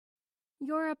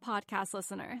You're a podcast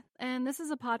listener, and this is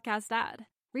a podcast ad.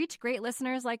 Reach great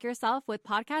listeners like yourself with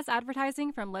podcast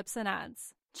advertising from Libsyn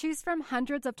Ads. Choose from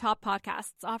hundreds of top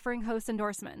podcasts offering host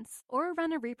endorsements, or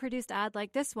run a reproduced ad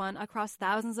like this one across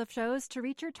thousands of shows to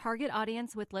reach your target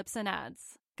audience with Libsyn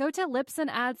Ads. Go to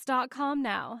libsynads.com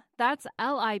now. That's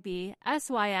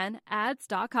LIBSYN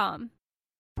ads.com.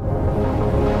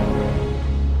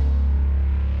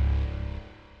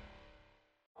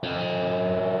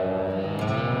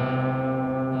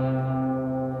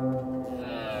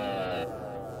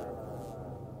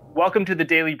 Welcome to the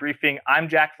Daily Briefing. I'm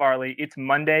Jack Farley. It's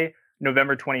Monday,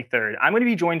 November 23rd. I'm going to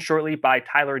be joined shortly by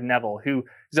Tyler Neville, who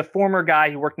is a former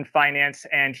guy who worked in finance,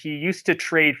 and he used to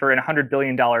trade for a $100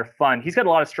 billion fund. He's got a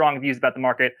lot of strong views about the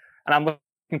market, and I'm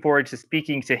looking forward to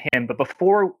speaking to him. But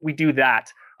before we do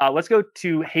that, let's go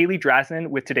to Haley Drasnin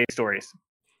with today's stories.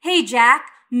 Hey, Jack.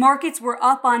 Markets were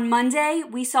up on Monday.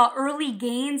 We saw early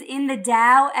gains in the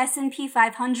Dow, S&P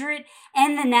 500,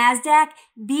 and the NASDAQ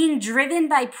being driven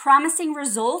by promising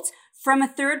results from a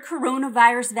third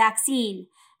coronavirus vaccine.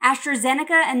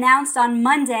 AstraZeneca announced on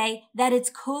Monday that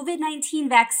its COVID-19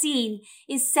 vaccine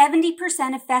is 70%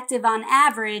 effective on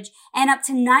average and up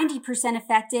to 90%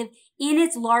 effective in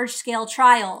its large-scale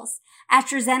trials.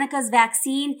 AstraZeneca's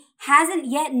vaccine hasn't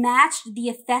yet matched the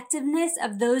effectiveness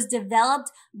of those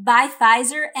developed by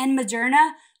Pfizer and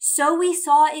Moderna, so we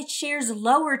saw its shares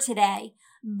lower today.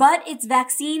 But its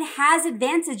vaccine has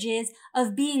advantages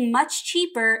of being much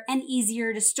cheaper and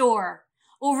easier to store.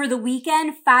 Over the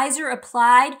weekend, Pfizer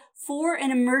applied for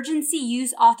an emergency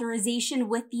use authorization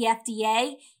with the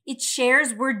FDA. Its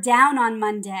shares were down on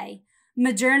Monday.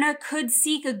 Moderna could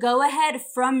seek a go-ahead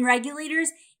from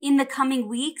regulators in the coming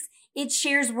weeks. Its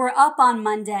shares were up on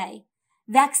Monday.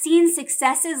 Vaccine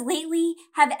successes lately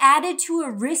have added to a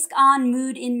risk-on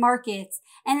mood in markets,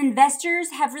 and investors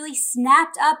have really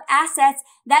snapped up assets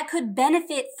that could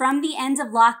benefit from the end of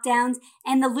lockdowns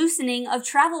and the loosening of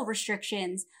travel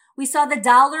restrictions. We saw the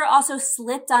dollar also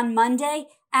slipped on Monday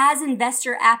as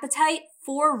investor appetite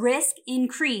for risk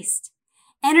increased.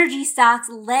 Energy stocks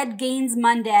led gains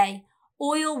Monday.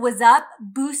 Oil was up,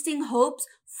 boosting hopes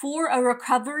for a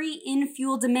recovery in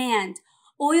fuel demand.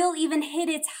 Oil even hit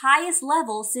its highest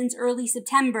level since early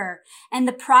September, and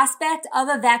the prospect of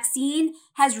a vaccine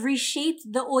has reshaped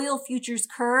the oil futures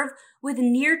curve, with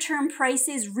near-term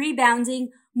prices rebounding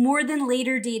more than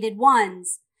later-dated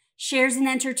ones. Shares in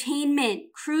entertainment,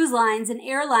 cruise lines, and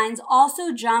airlines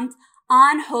also jumped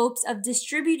on hopes of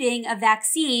distributing a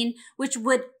vaccine which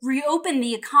would reopen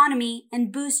the economy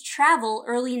and boost travel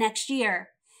early next year.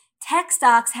 Tech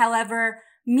stocks, however,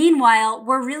 meanwhile,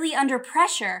 were really under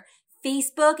pressure.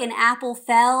 Facebook and Apple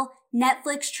fell,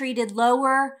 Netflix traded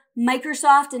lower,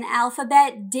 Microsoft and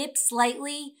Alphabet dipped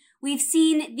slightly. We've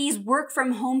seen these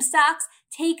work-from-home stocks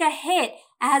take a hit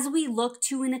as we look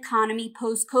to an economy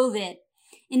post-COVID.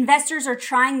 Investors are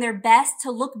trying their best to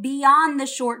look beyond the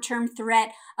short-term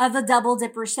threat of a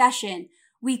double-dip recession.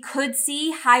 We could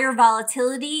see higher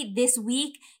volatility this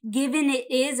week, given it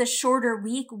is a shorter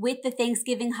week with the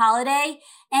Thanksgiving holiday,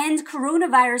 and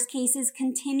coronavirus cases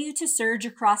continue to surge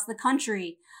across the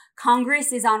country.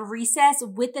 Congress is on recess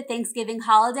with the Thanksgiving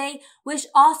holiday, which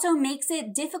also makes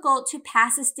it difficult to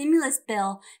pass a stimulus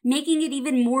bill, making it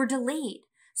even more delayed.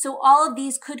 So all of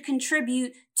these could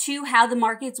contribute to how the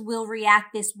markets will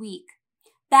react this week.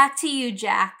 Back to you,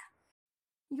 Jack.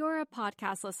 You're a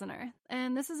podcast listener,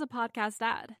 and this is a podcast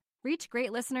ad. Reach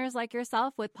great listeners like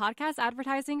yourself with podcast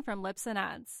advertising from Libsyn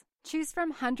Ads. Choose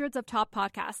from hundreds of top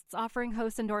podcasts offering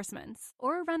host endorsements,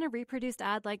 or run a reproduced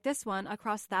ad like this one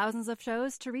across thousands of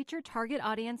shows to reach your target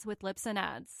audience with Libsyn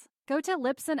Ads. Go to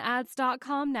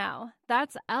libsynads.com now.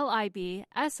 That's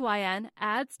LIBSYN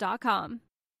ads.com.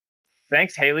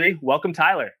 Thanks, Haley. Welcome,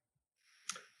 Tyler.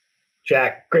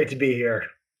 Jack, great to be here.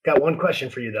 Got one question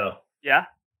for you, though. Yeah?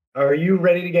 Are you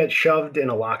ready to get shoved in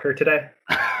a locker today?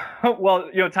 Well,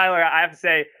 Tyler, I have to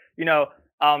say,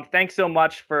 thanks so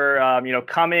much for,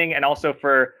 coming, and also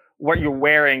for what you're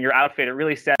wearing, your outfit. It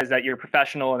really says that you're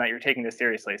professional and that you're taking this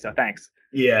seriously. So thanks.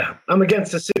 Yeah, I'm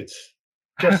against the suits,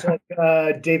 just like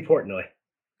Dave Portnoy.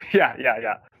 Yeah.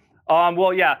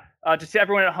 Just to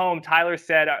everyone at home, Tyler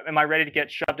said, am I ready to get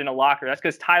shoved in a locker? That's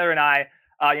because Tyler and I,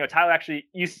 Tyler actually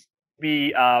used to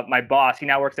be my boss. He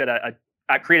now works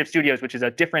at Creative Studios, which is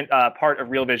a different part of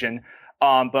Real Vision.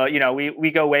 But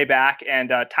we go way back,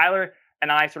 and Tyler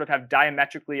and I sort of have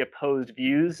diametrically opposed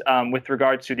views with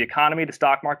regards to the economy, the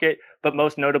stock market, but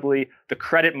most notably the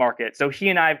credit market. So he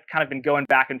and I have kind of been going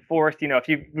back and forth. If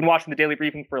you've been watching the Daily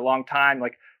Briefing for a long time,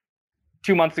 like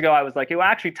 2 months ago, I was like, well,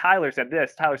 actually, Tyler said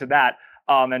this, Tyler said that.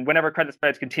 And whenever credit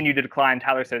spreads continue to decline,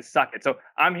 Tyler says, suck it. So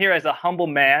I'm here as a humble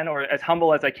man, or as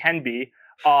humble as I can be.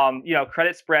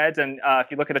 Credit spreads, and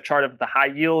if you look at a chart of the high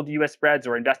yield U.S. spreads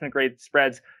or investment grade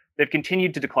spreads, they've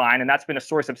continued to decline, and that's been a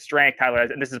source of strength, Tyler.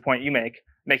 And this is a point you make,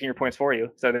 making your points for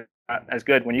you, so they're not as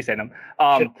good when you say them.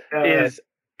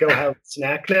 Go have a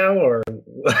snack now, or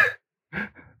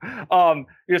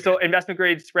so investment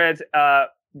grade spreads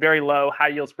very low, high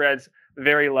yield spreads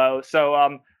very low.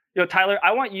 So Tyler,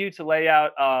 I want you to lay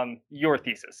out your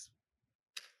thesis.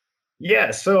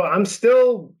 Yeah, so I'm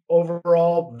still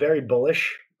overall very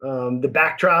bullish. The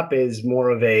backdrop is more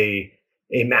of a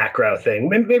macro thing.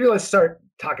 Maybe let's start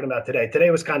talking about today. Today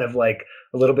was kind of like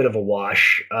a little bit of a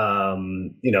wash.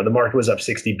 The market was up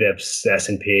 60 bips, the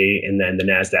S&P, and then the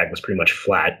NASDAQ was pretty much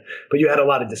flat. But you had a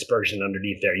lot of dispersion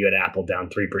underneath there. You had Apple down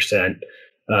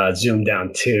 3%, Zoom down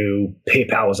 2%,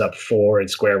 PayPal was up 4%, and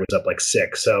Square was up like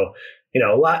 6%. So a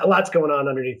lot's going on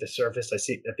underneath the surface. I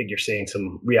think you're seeing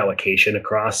some reallocation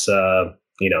across,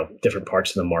 different parts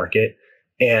of the market.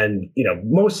 And,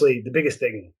 mostly the biggest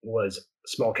thing was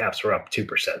small caps were up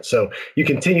 2%. So you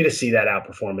continue to see that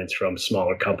outperformance from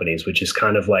smaller companies, which is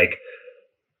kind of like,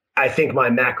 I think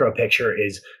my macro picture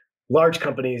is large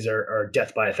companies are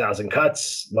death by 1,000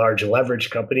 cuts, large leveraged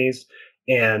companies.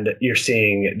 And you're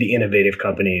seeing the innovative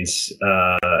companies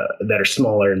that are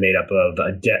smaller and made up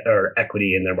of debt or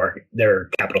equity in their market, their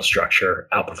capital structure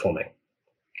outperforming.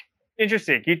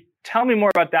 Interesting. Can you tell me more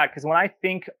about that? Because when I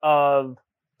think of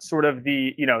sort of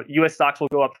the, U.S. stocks will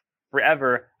go up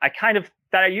forever, I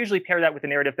usually pair that with the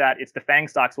narrative that it's the FANG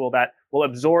stocks that will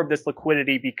absorb this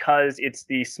liquidity because it's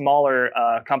the smaller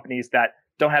companies that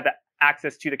don't have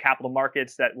access to the capital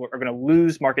markets that are going to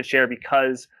lose market share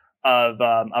because of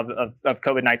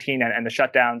COVID-19 and the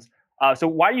shutdowns. So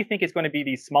why do you think it's going to be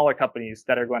these smaller companies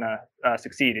that are going to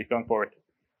succeed going forward?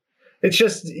 It's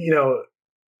just,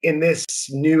 in this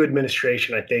new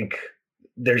administration, I think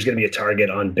there's going to be a target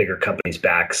on bigger companies'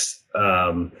 backs.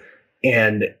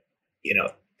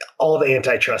 All the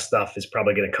antitrust stuff is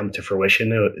probably going to come to fruition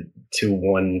to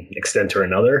one extent or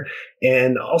another.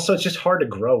 And also, it's just hard to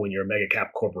grow when you're a mega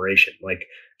cap corporation. Like,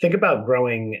 think about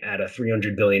growing at a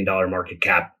 $300 billion market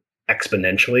cap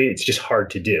exponentially. It's just hard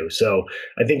to do. So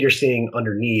I think you're seeing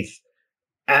underneath,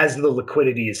 as the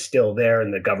liquidity is still there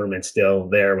and the government's still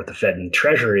there with the Fed and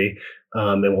Treasury,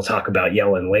 and we'll talk about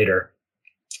Yellen later,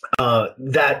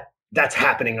 that's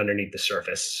happening underneath the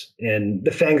surface. And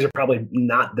the FANGs are probably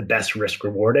not the best risk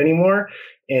reward anymore.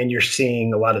 And you're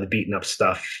seeing a lot of the beaten up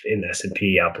stuff in the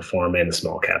S&P outperform and the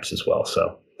small caps as well.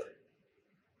 So,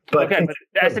 but the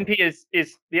S&P is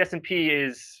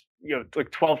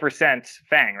like 12%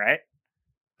 FANG, right?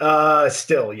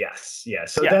 Still, yes. Yeah.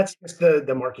 So that's just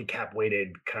the market cap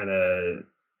weighted kind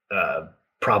of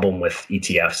problem with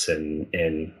ETFs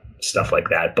and stuff like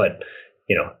that. But,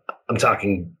 I'm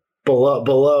talking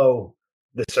below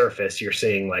the surface, you're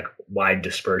seeing like wide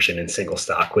dispersion in single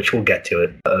stock, which we'll get to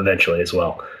it eventually as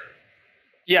well.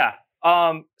 Yeah.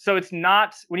 So it's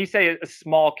not, when you say a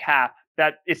small cap,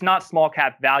 that it's not small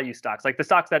cap value stocks, like the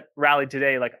stocks that rallied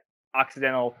today, like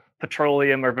Occidental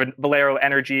Petroleum or Valero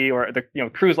Energy or the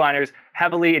cruise liners,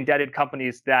 heavily indebted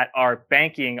companies that are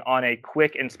banking on a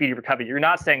quick and speedy recovery. You're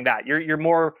not saying that. You're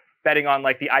more betting on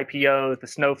like the IPOs, the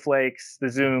Snowflakes, the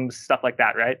Zooms, stuff like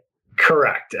that, right?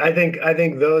 Correct. I think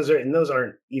those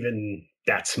aren't even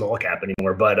that small cap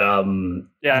anymore. But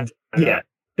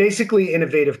basically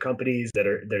innovative companies that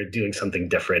are doing something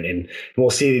different, and we'll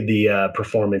see the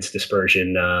performance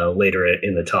dispersion later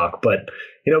in the talk. But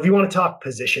if you want to talk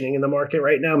positioning in the market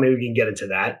right now, maybe we can get into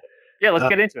that. Yeah, let's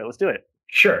get into it. Let's do it.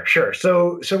 Sure.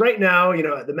 So right now,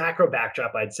 the macro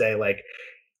backdrop, I'd say like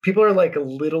people are like a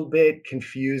little bit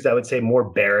confused. I would say more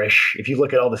bearish. If you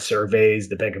look at all the surveys,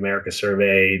 the Bank of America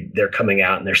survey, they're coming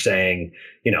out and they're saying,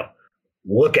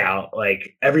 look out,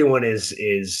 like everyone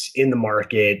is in the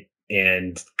market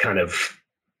and kind of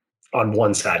on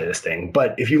one side of this thing.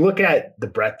 But if you look at the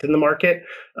breadth in the market,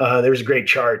 there's a great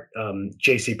chart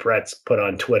JC Peretz put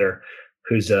on Twitter,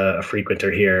 who's a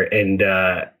frequenter here. And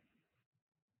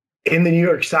in the New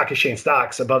York Stock Exchange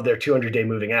stocks above their 200-day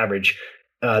moving average,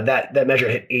 that measure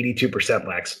hit 82%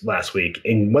 last week.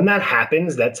 And when that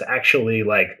happens, that's actually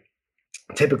like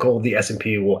typical. The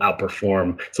S&P will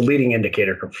outperform. It's a leading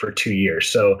indicator for 2 years.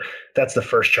 So that's the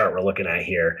first chart we're looking at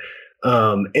here.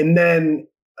 And then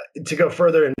to go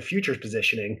further in futures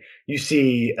positioning, you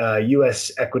see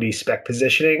U.S. equity spec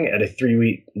positioning at a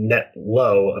 3-week net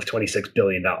low of $26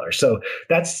 billion. So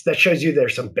that shows you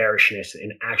there's some bearishness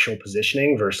in actual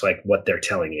positioning versus like what they're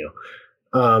telling you.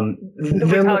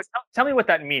 Tell me what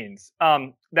that means.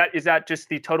 That just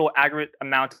the total aggregate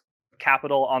amount of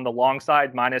capital on the long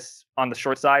side minus on the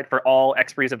short side for all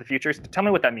expiries of the futures. Tell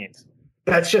me what that means.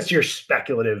 That's just your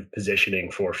speculative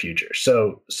positioning for futures.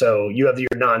 So you have your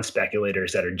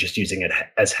non-speculators that are just using it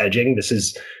as hedging. This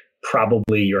is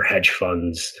probably your hedge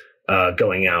funds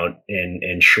going out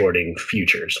and shorting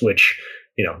futures, which,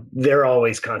 they're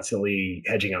always constantly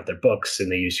hedging out their books,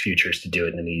 and they use futures to do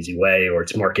it in an easy way, or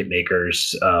it's market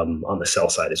makers on the sell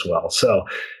side as well. So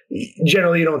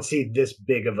generally, you don't see this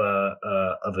big of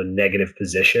a negative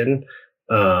position.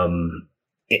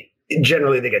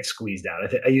 Generally, they get squeezed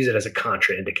out. I use it as a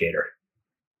contra indicator.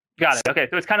 Got it. Okay,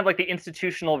 so it's kind of like the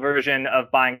institutional version of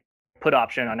buying put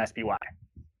option on SPY.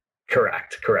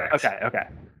 Correct. Okay,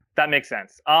 that makes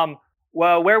sense.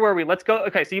 Well, where were we? Let's go.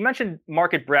 Okay, so you mentioned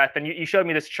market breadth, and you showed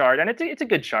me this chart, and it's a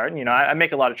good chart. I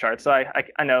make a lot of charts, so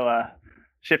I know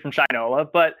shit from Shinola.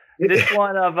 But this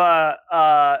one of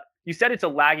you said it's a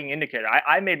lagging indicator.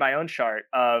 I made my own chart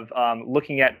of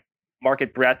looking at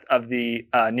market breadth of the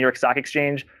New York Stock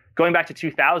Exchange going back to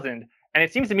 2000, and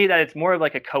it seems to me that it's more of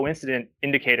like a coincident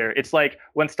indicator. It's like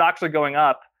when stocks are going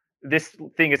up, this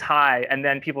thing is high, and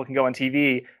then people can go on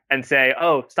TV and say,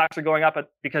 oh, stocks are going up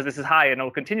because this is high, and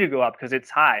it'll continue to go up because it's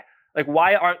high. Like,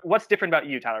 what's different about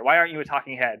you, Tyler? Why aren't you a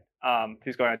talking head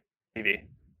who's going on TV?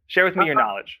 Share with me your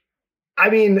knowledge. I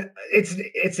mean,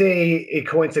 it's a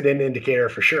coincident indicator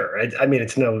for sure. I mean,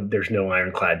 there's no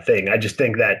ironclad thing. I just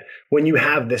think that when you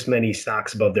have this many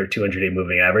stocks above their 200-day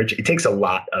moving average, it takes a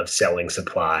lot of selling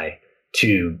supply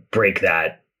to break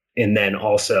that. And then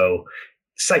also,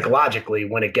 psychologically,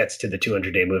 when it gets to the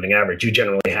 200-day moving average, you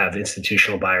generally have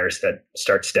institutional buyers that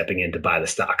start stepping in to buy the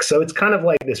stock. So it's kind of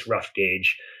like this rough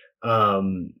gauge.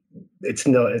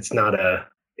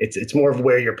 It's more of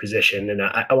where you're positioned, and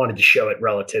I wanted to show it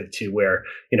relative to where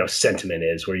sentiment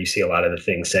is, where you see a lot of the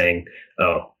things saying,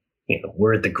 oh,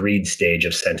 we're at the greed stage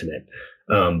of sentiment.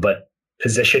 But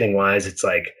positioning wise, it's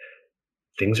like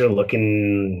things are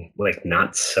looking like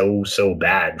not so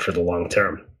bad for the long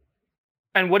term.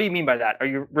 And what do you mean by that? Are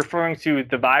you referring to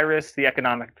the virus, the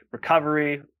economic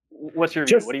recovery? What's your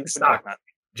view? What are you talking about?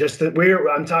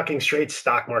 I'm talking straight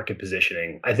stock market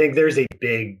positioning. I think there's a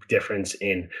big difference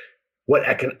in what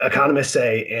economists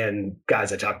say and guys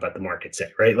that talk about the market say,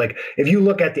 right? Like if you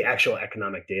look at the actual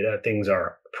economic data, things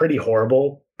are pretty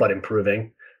horrible, but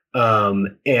improving.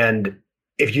 And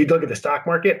if you look at the stock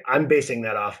market, I'm basing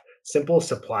that off simple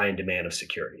supply and demand of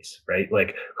securities, right?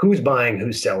 Like who's buying,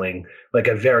 who's selling, like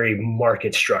a very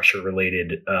market structure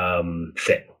related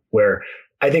thing, where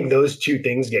I think those two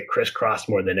things get crisscrossed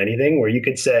more than anything, where you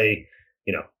could say,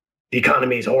 the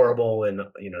economy is horrible and,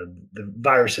 the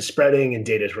virus is spreading and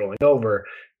data is rolling over.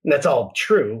 And that's all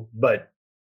true, but,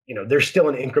 there's still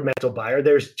an incremental buyer.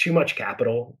 There's too much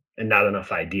capital and not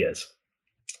enough ideas.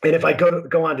 And if I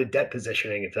go on to debt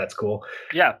positioning, if that's cool.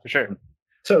 Yeah, for sure.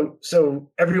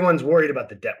 So everyone's worried about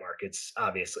the debt markets,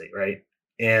 obviously, right?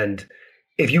 And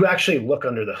if you actually look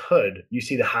under the hood, you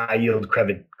see the high yield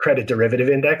credit derivative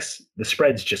index, the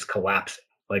spreads just collapsing.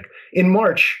 Like in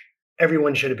March,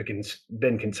 everyone should have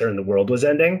been concerned the world was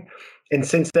ending. And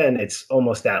since then, it's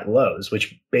almost at lows,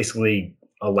 which basically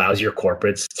allows your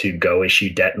corporates to go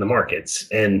issue debt in the markets.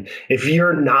 And if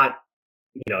you're not,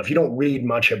 if you don't read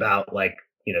much about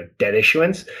debt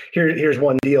issuance, here's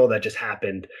one deal that just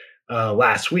happened.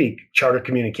 Last week, Charter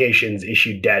Communications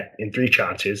issued debt in 3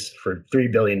 tranches for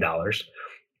 $3 billion.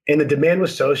 And the demand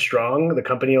was so strong, the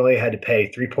company only had to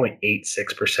pay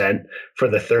 3.86% for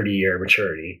the 30-year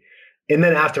maturity. And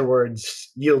then afterwards,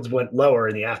 yields went lower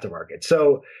in the aftermarket.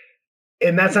 So,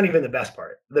 and that's not even the best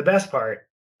part. The best part,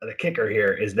 the kicker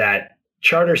here, is that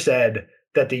Charter said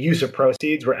that the use of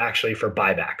proceeds were actually for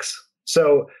buybacks.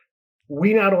 So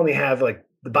we not only have the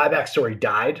buyback story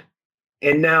died,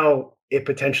 and now it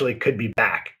potentially could be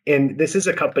back. And this is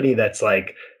a company that's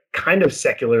kind of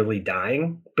secularly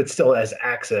dying, but still has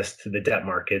access to the debt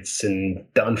markets, and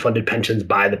the unfunded pensions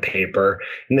buy the paper,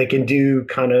 and they can do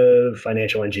kind of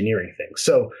financial engineering things.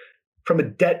 So from a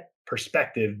debt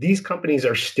perspective, these companies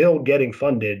are still getting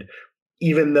funded,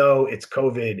 even though it's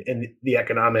COVID and the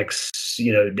economics,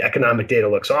 economic data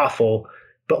looks awful,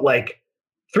 but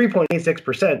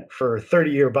 3.86% for a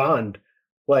 30-year bond,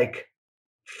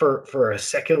 for a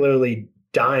secularly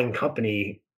dying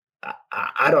company,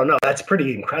 I don't know. That's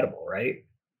pretty incredible, right?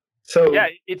 So yeah,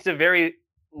 it's a very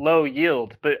low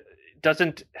yield, but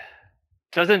doesn't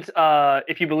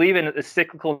if you believe in the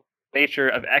cyclical nature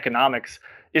of economics,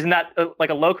 isn't that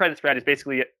a low credit spread is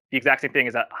basically the exact same thing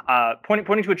as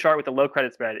pointing to a chart with a low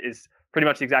credit spread is pretty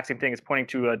much the exact same thing as pointing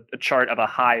to a chart of a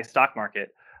high stock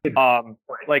market.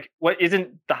 What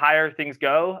isn't the higher things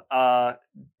go?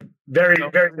 Very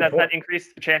that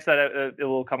increase the chance that it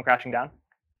will come crashing down?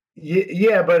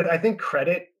 Yeah, but I think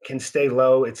credit can stay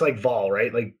low. It's like vol,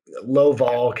 right? Like low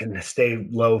vol can stay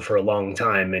low for a long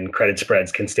time, and credit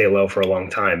spreads can stay low for a long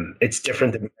time. It's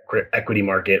different than the equity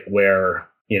market where,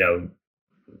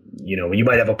 you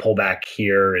might have a pullback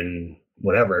here and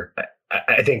whatever.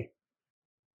 I think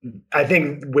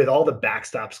with all the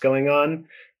backstops going on,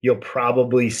 you'll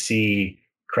probably see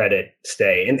credit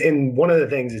stay. And one of the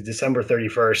things is December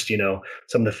 31st,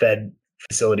 some of the Fed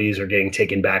facilities are getting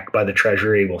taken back by the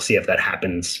Treasury. We'll see if that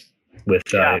happens with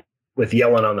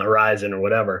Yellen on the horizon or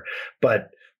whatever.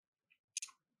 But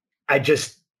I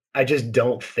just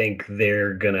don't think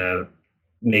they're gonna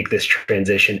make this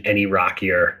transition any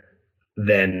rockier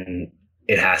than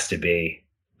it has to be.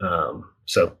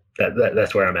 So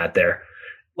that's where I'm at there.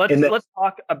 Let's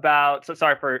talk about. So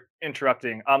sorry for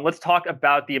interrupting. Let's talk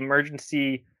about the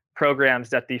emergency programs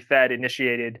that the Fed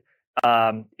initiated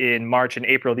in March and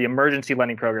April. The emergency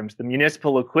lending programs, the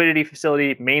Municipal Liquidity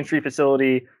Facility, Main Street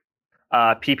Facility,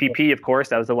 PPP, of course,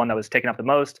 that was the one that was taken up the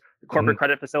most. The Corporate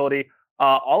Credit Facility.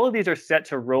 All of these are set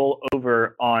to roll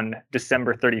over on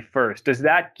December 31st. Does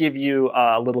that give you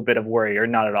a little bit of worry, or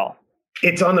not at all?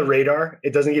 It's on the radar.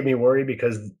 It doesn't give me worry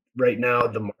because right now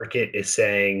the market is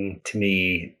saying to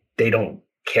me they don't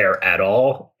care at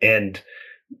all. And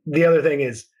the other thing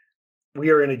is we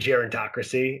are in a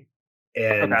gerontocracy,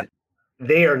 and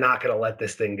they are not going to let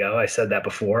this thing go. I said that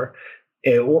before.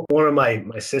 And one of my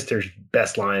sister's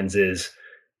best lines is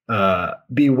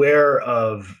beware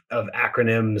of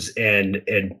acronyms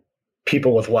and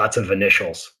people with lots of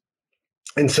initials.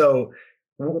 And so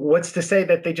what's to say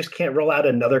that they just can't roll out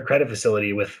another credit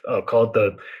facility with, call it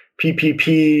the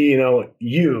PPP,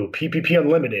 PPP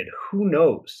Unlimited? Who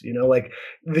knows? Like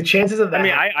the chances of that. I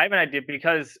mean, I have an idea,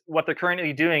 because what they're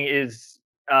currently doing is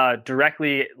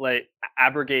directly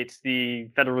abrogates the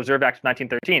Federal Reserve Act of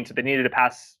 1913. So they needed to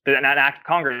pass an act of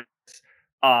Congress,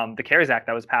 the CARES Act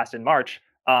that was passed in March,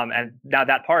 and now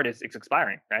that part is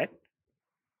expiring, right?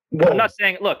 Well, I'm not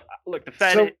saying. Look, the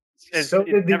Fed. There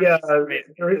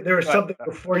was something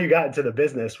before you got into the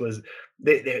business was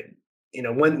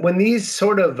when these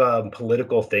sort of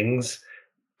political things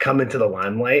come into the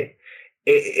limelight,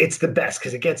 it's the best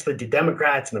because it gets the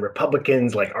Democrats and the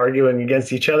Republicans arguing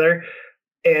against each other.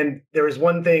 And there was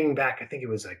one thing back, I think it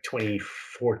was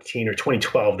 2014 or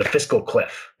 2012, the fiscal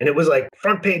cliff. And it was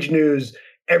front page news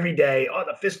every day,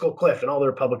 the fiscal cliff. And all the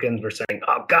Republicans were saying,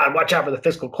 oh, God, watch out for the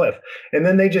fiscal cliff. And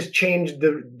then they just changed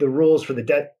the rules for the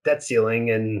debt ceiling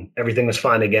and everything was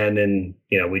fine again. And,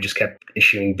 we just kept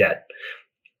issuing debt.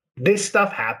 This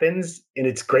stuff happens, and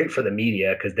it's great for the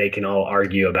media because they can all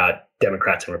argue about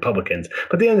Democrats and Republicans.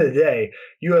 But at the end of the day,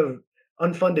 you have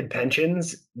unfunded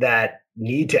pensions that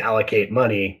need to allocate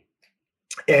money.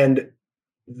 And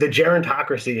the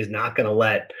gerontocracy is not going to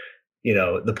let,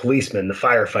 the policeman, the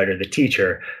firefighter, the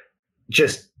teacher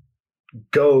just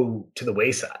go to the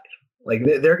wayside.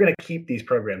 They're going to keep these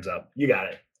programs up. You got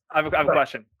it. I have a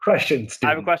question. I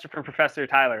have a question for Professor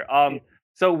Tyler.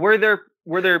 So were there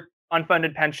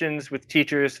unfunded pensions with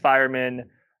teachers, firemen,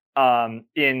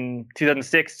 in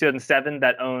 2006, 2007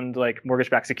 that owned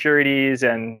mortgage-backed securities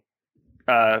and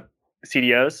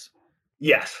CDOs?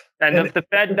 Yes. And the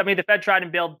Fed tried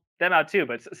and bailed them out too,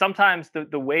 but sometimes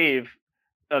the wave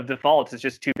of defaults is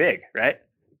just too big, right?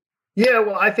 Yeah,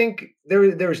 well, I think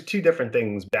there was two different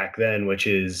things back then, which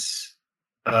is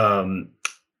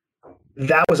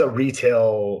that was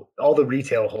all the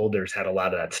retail holders had a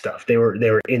lot of that stuff. They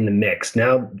were in the mix.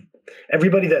 Now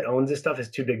everybody that owns this stuff is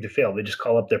too big to fail. They just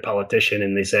call up their politician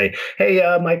and they say, hey,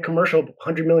 my commercial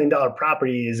 $100 million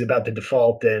property is about to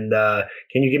default, and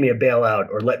can you give me a bailout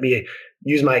or let me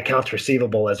use my accounts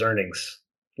receivable as earnings?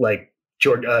 Like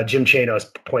Jim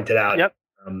Chanos pointed out. Yep.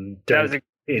 That was Jim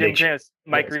Chanos,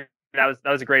 Mike Green. That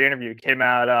was a great interview. It came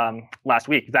out last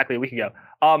week, exactly a week ago.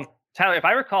 Tyler, if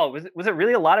I recall, was it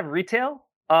really a lot of retail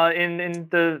in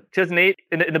the 2008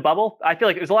 in the bubble? I feel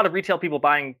like it was a lot of retail people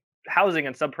buying housing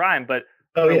and subprime, but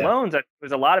loans, there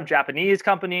was a lot of Japanese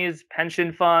companies,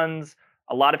 pension funds,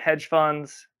 a lot of hedge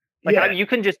funds. You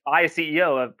couldn't just buy a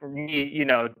CEO of me,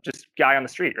 just guy on the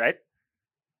street, right?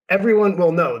 Everyone,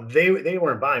 well, no, they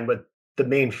weren't buying, but the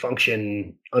main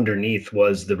function underneath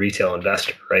was the retail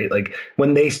investor, right?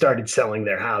 When they started selling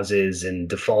their houses and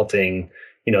defaulting,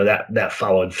 that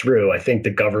followed through. I think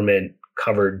the government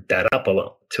covered that up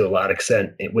to a lot of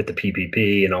extent with the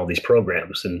PPP and all these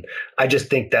programs. And I just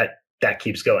think that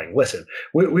keeps going. Listen,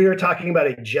 we are talking about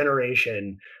a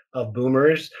generation of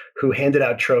boomers who handed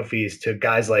out trophies to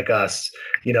guys like us,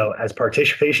 as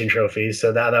participation trophies.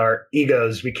 So that our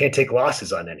egos, we can't take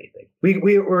losses on anything.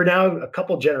 We're now a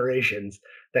couple generations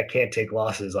that can't take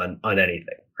losses on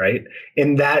anything, right?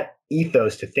 And that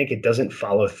ethos, to think it doesn't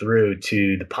follow through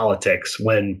to the politics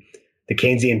when the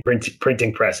Keynesian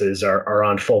printing presses are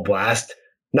on full blast,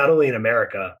 not only in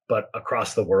America, but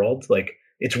across the world. Like,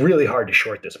 it's really hard to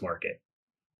short this market.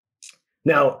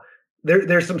 Now,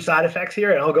 there's some side effects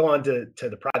here, and I'll go on to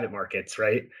the private markets,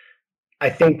 right? I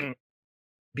think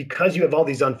because you have all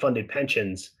these unfunded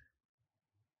pensions,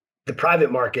 the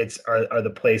private markets are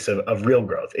the place of real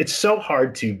growth. It's so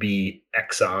hard to be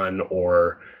Exxon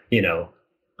or,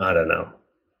 I don't know,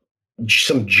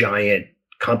 some giant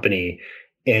company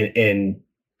and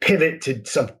pivot to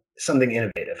something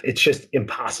innovative. It's just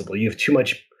impossible. You have too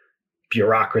much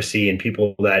bureaucracy and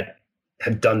people that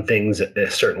have done things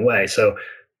a certain way. So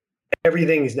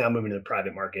everything is now moving to the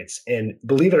private markets. And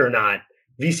believe it or not,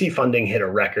 VC funding hit a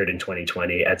record in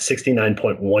 2020 at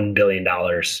 $69.1 billion.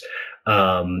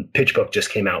 PitchBook just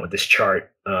came out with this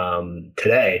chart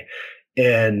today.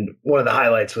 And one of the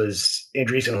highlights was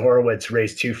Andreessen Horowitz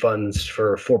raised two funds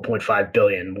for $4.5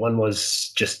 billion. One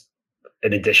was just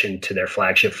in addition to their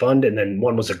flagship fund, and then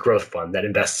one was a growth fund that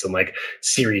invests in like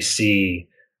Series C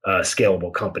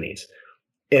scalable companies.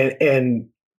 And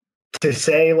to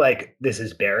say like this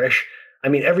is bearish, I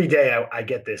mean, every day I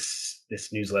get this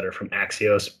newsletter from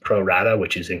Axios Pro Rata,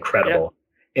 which is incredible.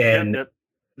 Yep. And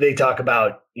they talk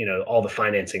about, all the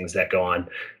financings that go on.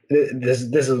 This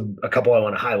is a couple I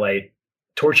want to highlight.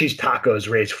 Torchy's Tacos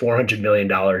raised $400 million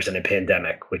in a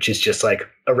pandemic, which is just like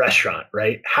a restaurant,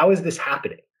 right? How is this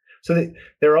happening? So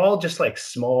they're all just like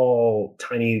small,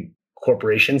 tiny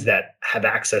corporations that have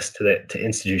access to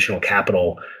institutional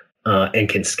capital and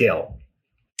can scale.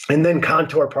 And then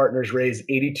Contour Partners raised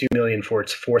 $82 million for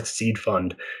its fourth seed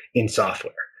fund in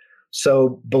software.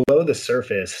 So below the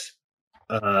surface,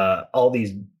 all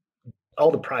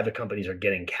the private companies are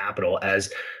getting capital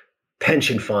as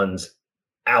pension funds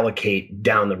allocate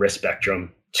down the risk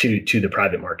spectrum to the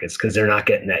private markets because they're not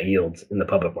getting that yield in the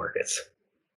public markets.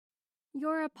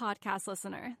 You're a podcast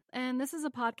listener, and this is a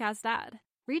podcast ad.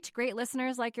 Reach great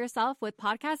listeners like yourself with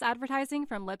podcast advertising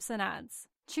from Libsyn Ads.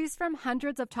 Choose from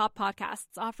hundreds of top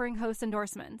podcasts offering host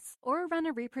endorsements, or run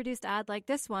a reproduced ad like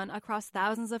this one across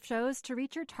thousands of shows to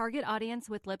reach your target audience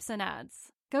with Libsyn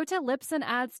Ads. Go to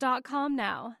libsynads.com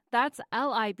now. That's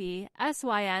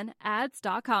LIBSYN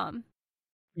ads.com.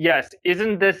 Yes.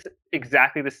 Isn't this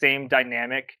exactly the same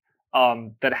dynamic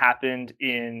that happened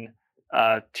in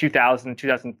 2000,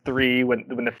 2003 when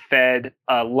the Fed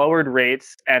lowered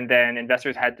rates and then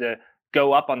investors had to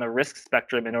go up on the risk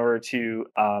spectrum in order to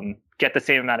get the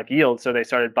same amount of yield? So they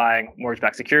started buying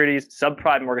mortgage-backed securities,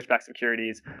 subprime mortgage-backed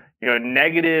securities,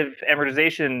 negative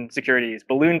amortization securities,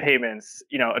 balloon payments,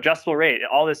 adjustable rate,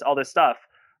 all this stuff.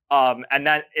 And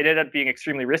that it ended up being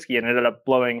extremely risky and ended up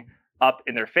blowing up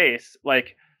in their face. I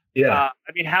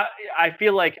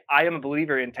feel like I am a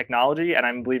believer in technology and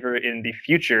I'm a believer in the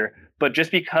future, but just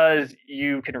because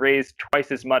you can raise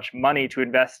twice as much money to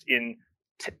invest in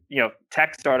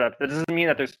tech startups, that doesn't mean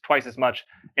that there's twice as much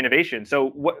innovation. So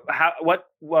what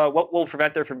will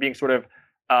prevent there from being sort of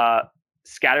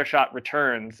scattershot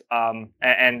returns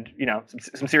and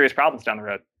some serious problems down the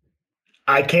road?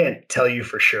 I can't tell you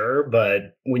for sure,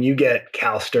 but when you get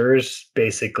CalSTRS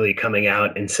basically coming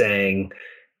out and saying,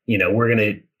 we're going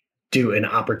to do an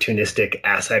opportunistic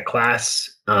asset class,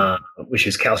 which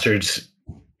is CalSTRS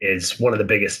is one of the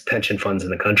biggest pension funds in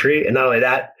the country. And not only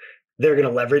that, they're going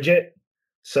to leverage it.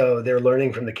 So they're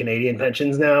learning from the Canadian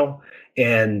pensions now.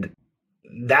 And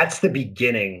that's the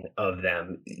beginning of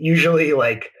them. Usually,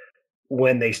 like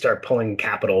when they start pulling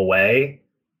capital away,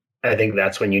 I think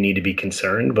that's when you need to be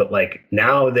concerned. But like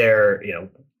now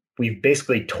we've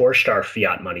basically torched our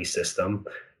fiat money system.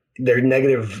 Their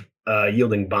negative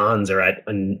yielding bonds are at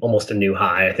almost a new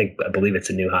high. I believe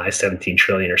it's a new high, 17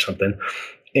 trillion or something.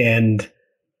 And,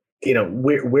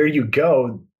 where you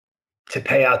go to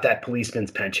pay out that policeman's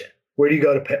pension? Where do you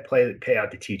go to pay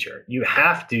out the teacher? You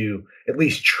have to at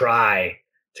least try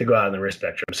to go out on the risk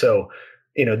spectrum. So,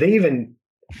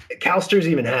 CalSTRS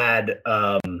even had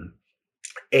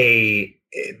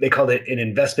they called it an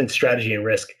investment strategy and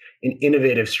risk, an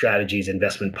innovative strategies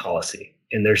investment policy.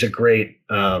 And there's a great,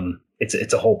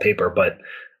 it's a whole paper, but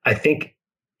I think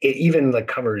it even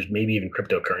covers maybe even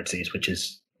cryptocurrencies, which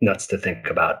is nuts to think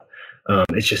about.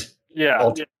 It's just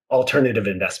alternative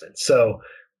investments. So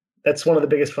that's one of the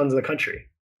biggest funds in the country.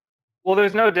 Well,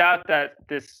 there's no doubt that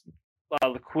this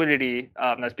liquidity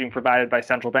that's being provided by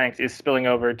central banks is spilling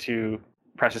over to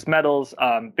precious metals,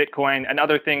 Bitcoin, and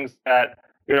other things that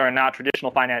are not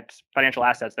traditional financial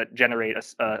assets that generate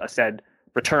a said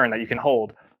return that you can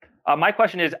hold. My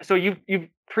question is, so you've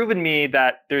proven me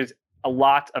that there's a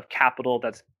lot of capital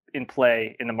that's in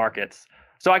play in the markets.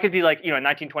 So I could be like, in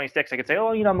 1926, I could say, oh,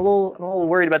 I'm a little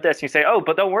worried about this. And you say, oh,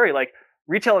 but don't worry, like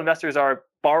retail investors are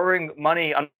borrowing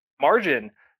money on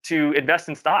margin to invest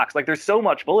in stocks. Like there's so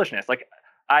much bullishness. Like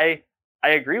I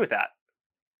agree with that.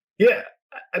 Yeah,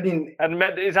 I mean,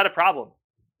 is that a problem?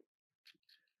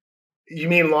 You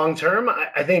mean long term?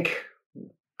 I think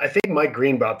Mike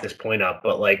Green brought this point up,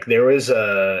 but like there was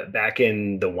back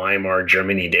in the Weimar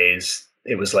Germany days,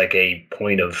 it was like a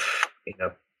point of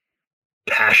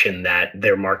passion that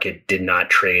their market did not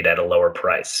trade at a lower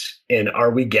price. And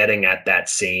are we getting at that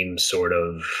same sort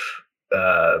of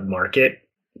market?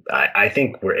 I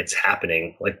think it's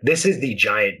happening. Like this is the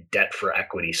giant debt for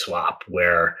equity swap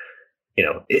where,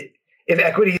 if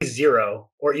equity is zero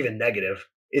or even negative,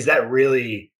 is that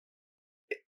really,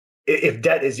 if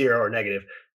debt is zero or negative,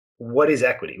 what is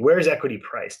equity? Where is equity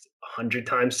priced? 100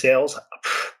 times sales?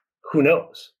 Who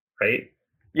knows, right?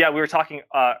 Yeah, we were talking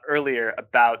earlier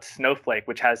about Snowflake,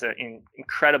 which has an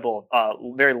incredible,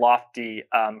 very lofty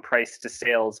price to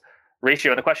sales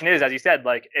ratio. And the question is, as you said,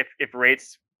 like if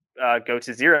rates go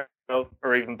to zero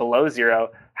or even below zero,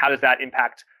 how does that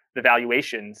impact the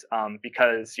valuations?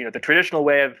 Because the traditional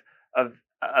way of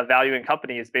valuing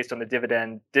company is based on the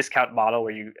dividend discount model,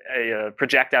 where you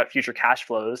project out future cash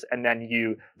flows and then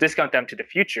you discount them to the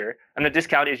future. And the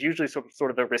discount is usually sort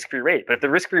of the risk-free rate. But if the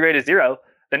risk-free rate is zero,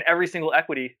 then every single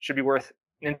equity should be worth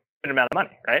an infinite amount of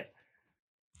money, right?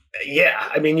 Yeah,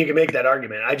 I mean, you can make that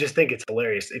argument. I just think it's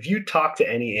hilarious. If you talk to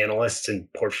any analysts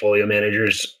and portfolio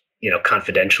managers,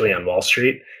 confidentially on Wall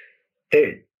Street,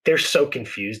 they're so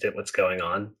confused at what's going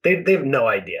on. They have no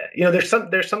idea. There's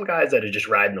some guys that are just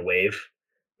riding the wave,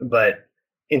 but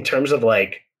in terms of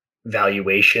like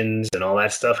valuations and all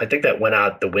that stuff, I think that went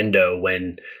out the window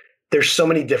when there's so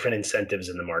many different incentives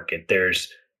in the market.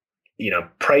 There's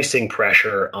pricing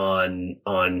pressure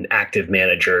on active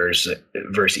managers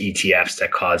versus ETFs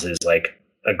that causes like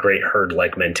a great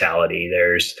herd-like mentality.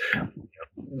 There's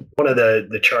one of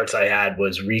the charts I had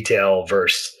was retail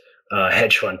versus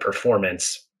hedge fund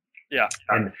performance. Yeah,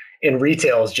 and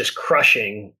retail is just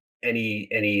crushing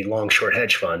any long short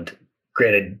hedge fund.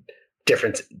 Granted,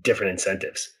 different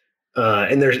incentives.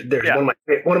 And there's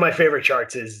one of my favorite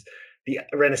charts is the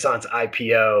Renaissance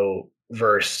IPO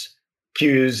versus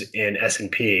Qs in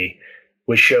S&P,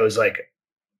 which shows like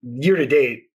year to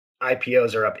date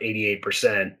IPOs are up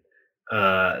 88%,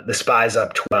 the SPY's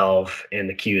up 12, and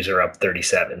the Qs are up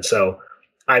 37. So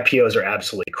IPOs are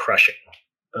absolutely crushing.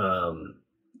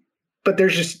 But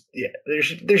there's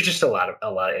just a lot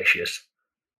of issues.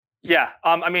 Yeah.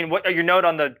 I mean, what your note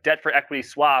on the debt for equity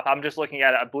swap? I'm just looking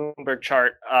at a Bloomberg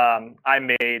chart I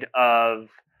made of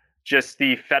just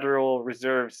the Federal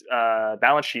Reserve's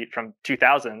balance sheet from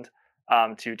 2000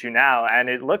 to now, and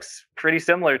it looks pretty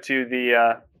similar to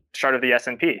the chart of the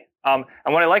S&P. And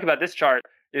what I like about this chart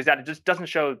is that it just doesn't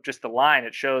show just the line;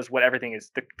 it shows what everything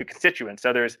is, the constituents.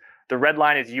 So there's the red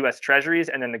line is U.S. Treasuries,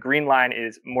 and then the green line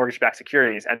is mortgage-backed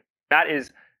securities, and that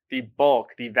is the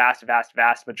bulk, the vast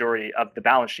majority of the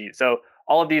balance sheet. So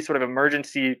all of these sort of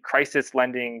emergency crisis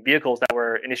lending vehicles that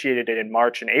were initiated in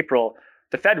March and April,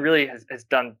 the Fed really has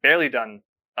barely done.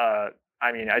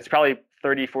 I mean, it's probably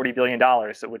 $30-40 billion,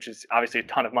 which is obviously a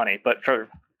ton of money. But for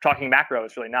talking macro,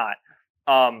 it's really not.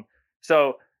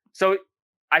 So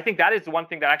I think that is the one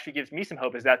thing that actually gives me some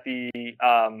hope, is that the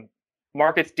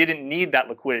markets didn't need that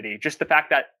liquidity. Just the fact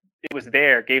that it was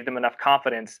there gave them enough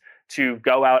confidence to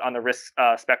go out on the risk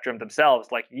spectrum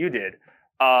themselves, like you did.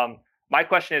 My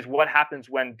question is, what happens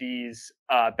when these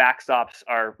backstops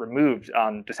are removed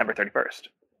on December 31st?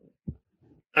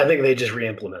 I think they just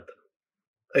re-implement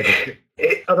them.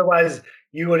 Otherwise,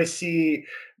 you would see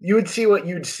what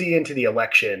you'd see into the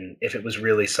election if it was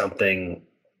really something,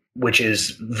 which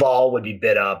is vol would be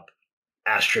bid up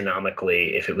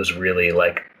astronomically if it was really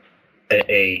like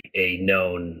a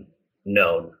known,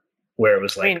 where it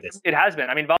was like, I mean, this. It has been.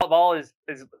 I mean, vol has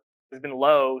been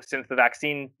low since the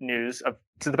vaccine news over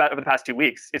the past 2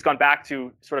 weeks. It's gone back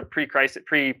to sort of pre-crisis,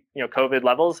 COVID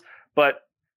levels, but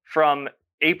from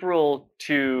April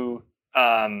to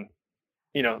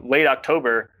late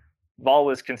October, vol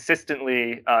was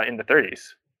consistently in the 30s,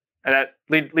 and that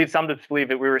leads some to believe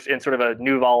that we were in sort of a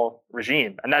new vol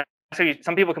regime. And that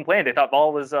some people complained; they thought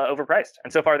vol was overpriced,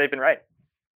 and so far they've been right.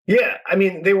 Yeah, I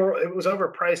mean, it was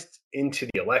overpriced into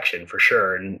the election for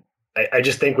sure, and I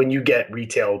just think when you get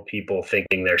retail people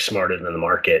thinking they're smarter than the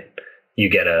market, you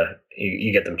get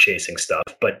them chasing stuff.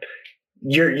 But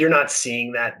you're not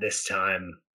seeing that this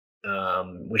time,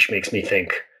 which makes me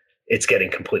think it's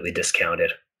getting completely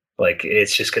discounted. Like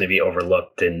it's just going to be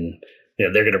overlooked, and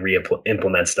they're going to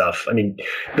implement stuff. I mean,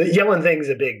 the Yellen thing is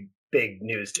a big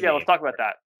news to me. Yeah, let's talk about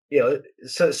that.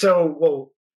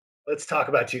 Well, let's talk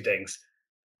about two things.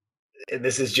 And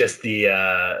this is just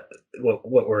the what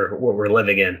we're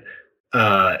living in.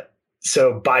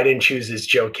 So Biden chooses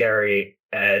John Kerry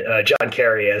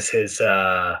as his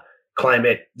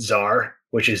climate czar,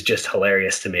 which is just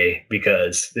hilarious to me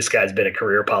because this guy's been a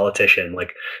career politician.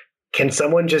 Like, can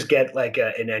someone just get like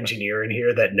an engineer in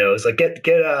here that knows? Like, get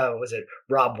was it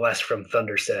Rob West from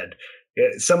Thunder said?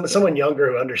 Someone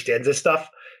younger who understands this stuff.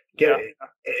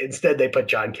 Instead, they put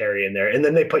John Kerry in there, and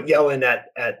then they put Yellen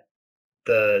at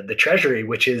the Treasury,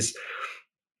 which is,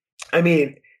 I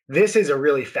mean, this is a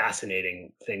really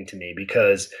fascinating thing to me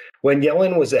because when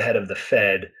Yellen was the head of the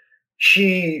Fed,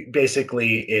 she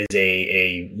basically is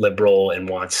a liberal and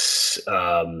wants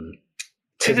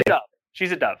She's a dove.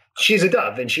 She's a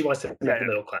dove, and she wants to make the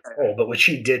middle class whole. But what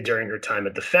she did during her time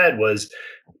at the Fed was,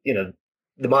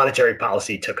 the monetary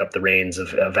policy took up the reins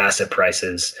of asset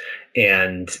prices,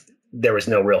 and there was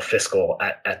no real fiscal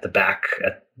at the back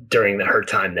during her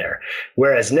time there.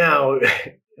 Whereas now,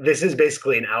 this is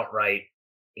basically an outright,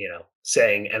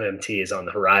 saying MMT is on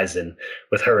the horizon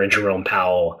with her and Jerome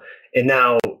Powell. And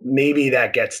now maybe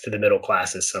that gets to the middle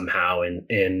classes somehow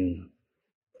in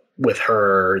with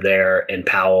her there and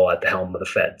Powell at the helm of the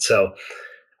Fed. So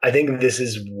I think this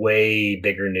is way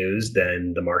bigger news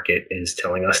than the market is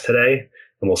telling us today.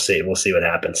 And we'll see what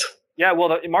happens. Yeah, well,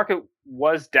 the market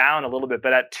was down a little bit,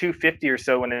 but at 250 or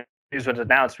so when the news was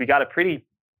announced, we got a pretty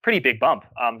big bump,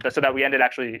 so that we ended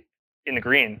actually in the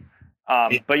green.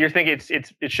 But you're thinking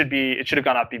it should have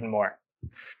gone up even more.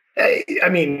 I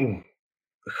mean,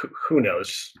 who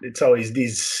knows? It's always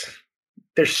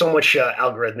there's so much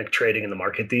algorithmic trading in the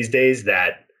market these days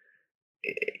that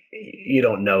you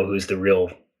don't know who's the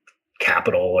real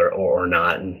capital or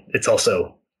not. And it's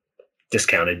also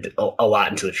discounted a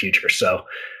lot into the future. So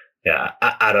yeah,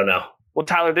 I don't know. Well,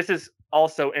 Tyler, this is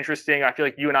also interesting. I feel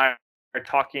like you and I are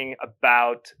talking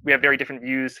about, we have very different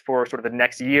views for sort of the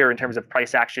next year in terms of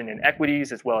price action in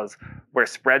equities, as well as where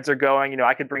spreads are going.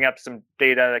 I could bring up some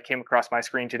data that came across my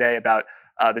screen today about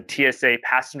the TSA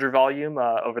passenger volume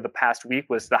over the past week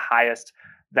was the highest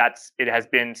that it has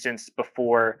been since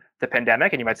before the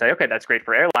pandemic. And you might say, okay, that's great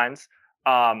for airlines.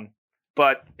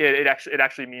 But it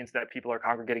actually means that people are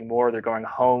congregating more. They're going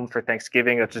home for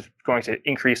Thanksgiving. That's just going to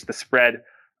increase the spread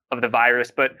of the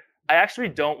virus. But I actually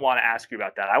don't want to ask you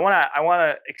about that. I want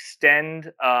to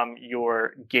extend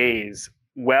your gaze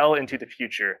well into the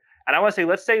future. And I want to say,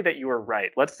 let's say that you are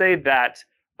right. Let's say that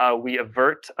we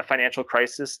avert a financial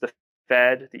crisis. The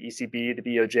Fed, the ECB, the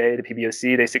BOJ, the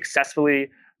PBOC, they successfully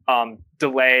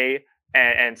delay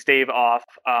and stave off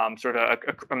sort of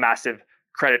a massive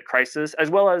credit crisis, as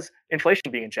well as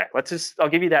inflation being in check. I'll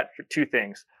give you that for two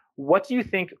things. What do you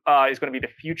think is going to be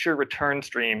the future return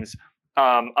streams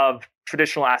of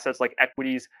traditional assets like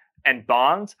equities and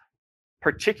bonds,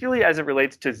 particularly as it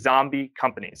relates to zombie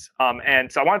companies?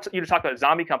 And so I want you to talk about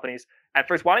zombie companies. And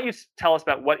first, why don't you tell us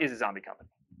about what is a zombie company?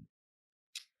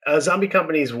 Zombie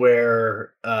companies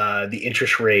where the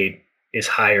interest rate is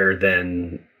higher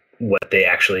than what they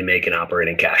actually make in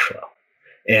operating cash flow.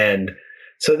 And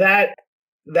so that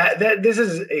this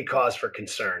is a cause for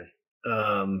concern.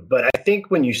 But I think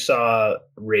when you saw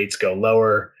rates go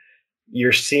lower,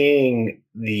 you're seeing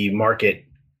the market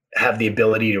have the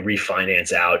ability to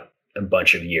refinance out a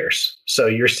bunch of years. So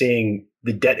you're seeing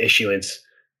the debt issuance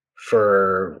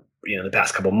for the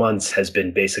past couple months has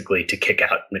been basically to kick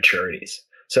out maturities.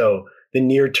 So the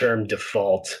near-term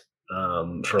default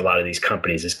for a lot of these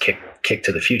companies is kick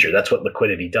to the future. That's what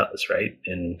liquidity does, right?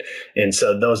 And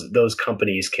so those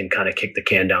companies can kind of kick the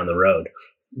can down the road.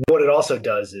 What it also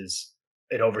does is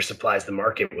it oversupplies the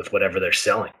market with whatever they're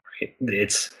selling.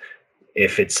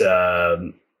 If it's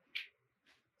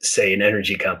say an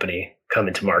energy company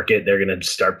coming to market, they're going to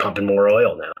start pumping more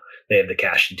oil now. They have the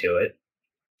cash to do it,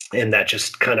 and that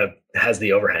just kind of has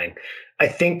the overhang. I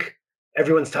think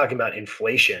everyone's talking about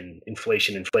inflation.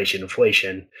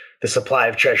 The supply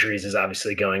of treasuries is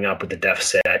obviously going up with the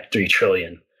deficit at $3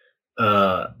 trillion.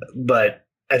 But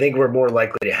I think we're more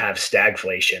likely to have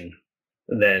stagflation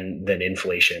than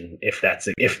inflation if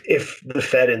the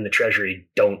Fed and the Treasury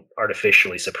don't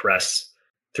artificially suppress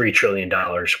 $3 trillion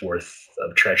worth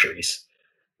of treasuries.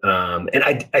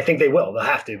 And I think they will. They'll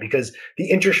have to, because the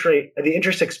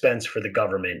interest expense for the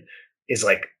government is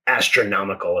like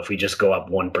astronomical if we just go up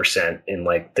 1% in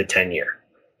like the 10-year.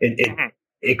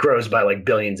 It grows by like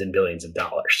billions and billions of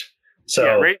dollars. So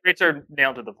yeah, rates are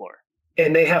nailed to the floor.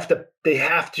 And they have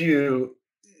to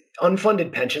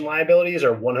unfunded pension liabilities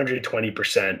are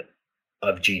 120%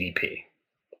 of GDP.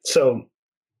 So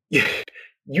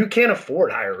you can't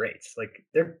afford higher rates. Like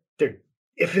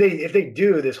if they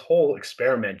do, this whole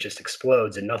experiment just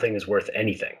explodes and nothing is worth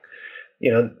anything.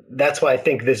 That's why I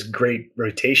think this great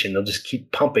rotation, they'll just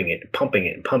keep pumping it,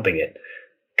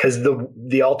 because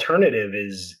the alternative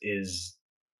is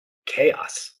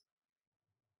chaos.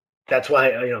 That's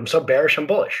why I'm so bearish and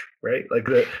bullish, right? Like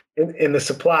in the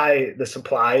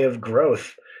supply of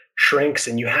growth shrinks,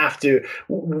 and you have to.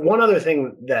 One other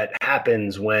thing that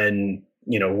happens when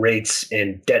rates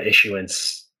and debt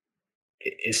issuance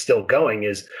is still going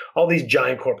is all these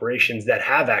giant corporations that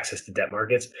have access to debt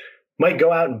markets might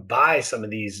go out and buy some of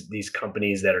these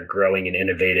companies that are growing and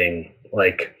innovating,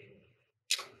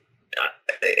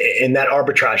 and that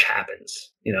arbitrage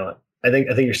happens. I think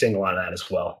you're seeing a lot of that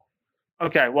as well.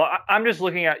 Okay, well, I'm just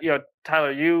looking at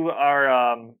Tyler. You are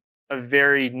a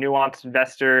very nuanced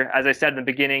investor. As I said in the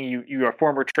beginning, you are a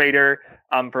former trader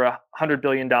for $100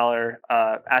 billion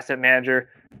asset manager.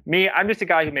 Me, I'm just a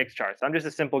guy who makes charts. I'm just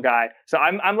a simple guy. So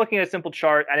I'm looking at a simple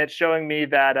chart, and it's showing me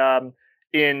that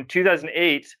in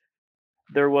 2008.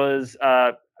 There was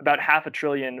about $500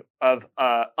 billion of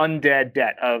undead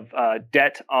debt, of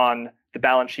debt on the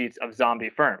balance sheets of zombie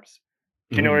firms.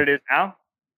 Do you know what it is now?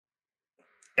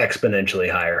 Exponentially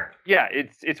higher. Yeah,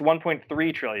 it's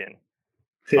 1.3 trillion.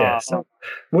 Yeah. So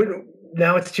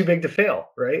now it's too big to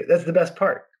fail, right? That's the best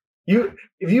part.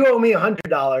 If you owe me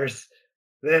 $100,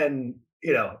 then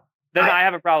Then I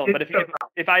have a problem. But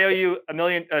if I owe you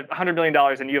 $100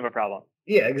 million, then you have a problem.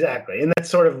 Yeah, exactly. And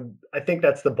that's I think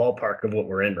that's the ballpark of what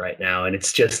we're in right now. And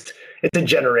it's a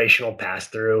generational pass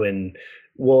through, and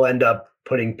we'll end up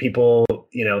putting people,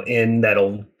 in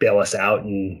that'll bail us out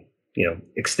and,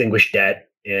 extinguish debt.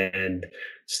 And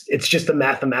it's just a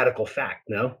mathematical fact,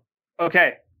 no?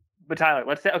 Okay. But Tyler,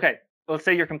 let's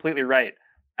say you're completely right.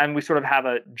 And we sort of have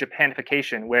a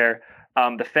Japanification where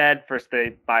the Fed, first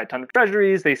they buy a ton of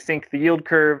treasuries, they sink the yield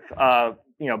curve,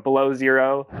 below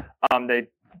zero. They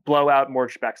blow out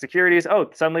mortgage-backed securities. Oh,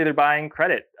 suddenly they're buying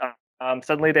credit.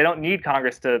 Suddenly they don't need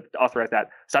Congress to authorize that.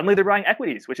 Suddenly they're buying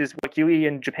equities, which is what QE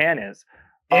in Japan is.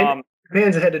 And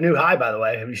Japan's hit a new high, by the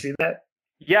way. Have you seen that?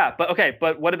 Yeah,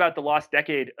 but what about the lost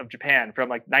decade of Japan from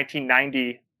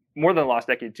 1990, more than the lost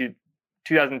decade, to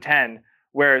 2010,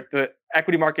 where the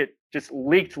equity market just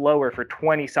leaked lower for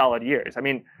 20 solid years? I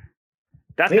mean,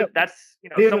 that's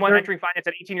someone entering finance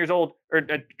at 18 years old or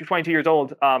 22 years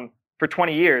old for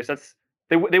 20 years.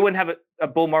 They wouldn't have a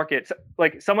bull market.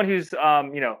 Like someone who's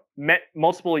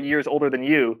multiple years older than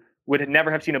you would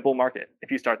never have seen a bull market if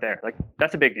you start there. Like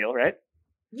that's a big deal, right?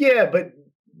 Yeah, but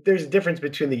there's a difference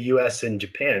between the U.S. and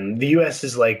Japan. The U.S.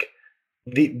 is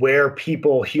where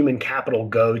human capital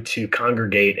go to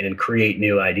congregate and create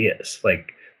new ideas.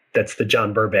 Like that's the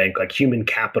John Burbank, human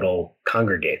capital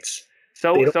congregates.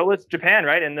 So was Japan,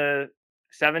 right? In the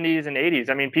 70s and 80s.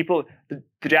 I mean, the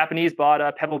Japanese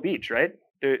bought Pebble Beach, right?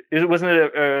 Wasn't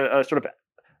it a sort of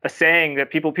a saying that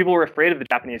people were afraid of the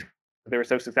Japanese because they were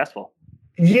so successful?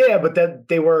 Yeah, but that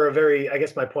they were I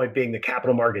guess my point being the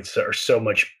capital markets are so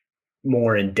much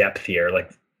more in depth here.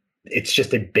 Like it's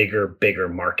just a bigger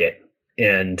market.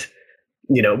 And,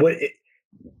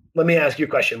 let me ask you a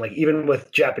question. Even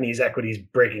with Japanese equities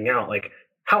breaking out,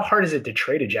 how hard is it to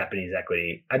trade a Japanese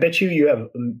equity? I bet you have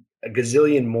a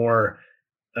gazillion more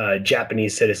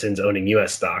Japanese citizens owning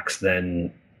U.S. stocks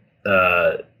than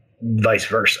vice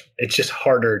versa. It's just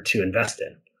harder to invest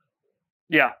in.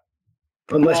 Yeah.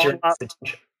 Unless you're an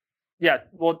institution. Yeah.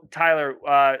 Well, Tyler,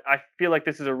 I feel like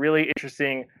this is a really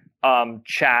interesting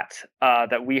chat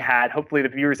that we had. Hopefully the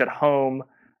viewers at home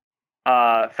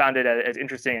found it as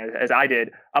interesting as I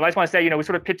did. I just want to say, we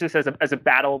sort of pitch this as a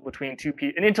battle between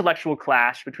an intellectual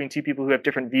clash between two people who have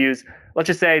different views. Let's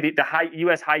just say the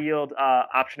U.S. high yield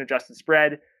option adjusted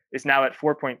spread is now at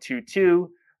 4.22.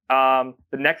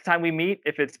 The next time we meet,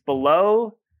 if it's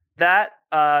below that,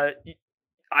 I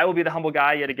will be the humble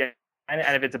guy yet again.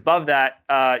 And if it's above that,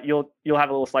 you'll have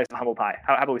a little slice of humble pie.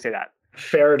 How about we say that?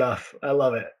 Fair enough. I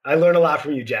love it. I learned a lot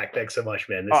from you, Jack. Thanks so much,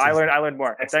 man. I learned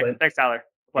more. Thanks, Tyler.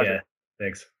 Pleasure. Yeah,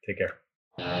 thanks. Take care.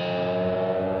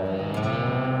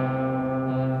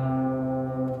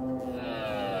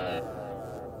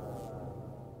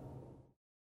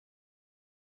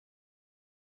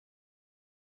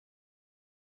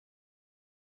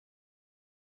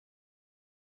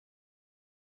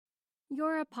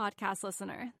 You're a podcast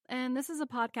listener, and this is a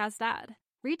podcast ad.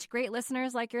 Reach great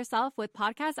listeners like yourself with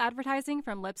podcast advertising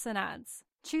from Libsyn Ads.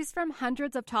 Choose from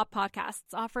hundreds of top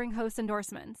podcasts offering host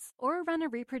endorsements, or run a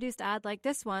reproduced ad like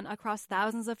this one across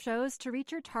thousands of shows to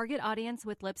reach your target audience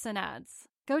with Libsyn Ads.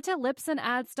 Go to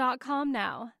libsynads.com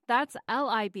now. That's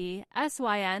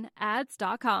LIBSYN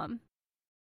ads.com.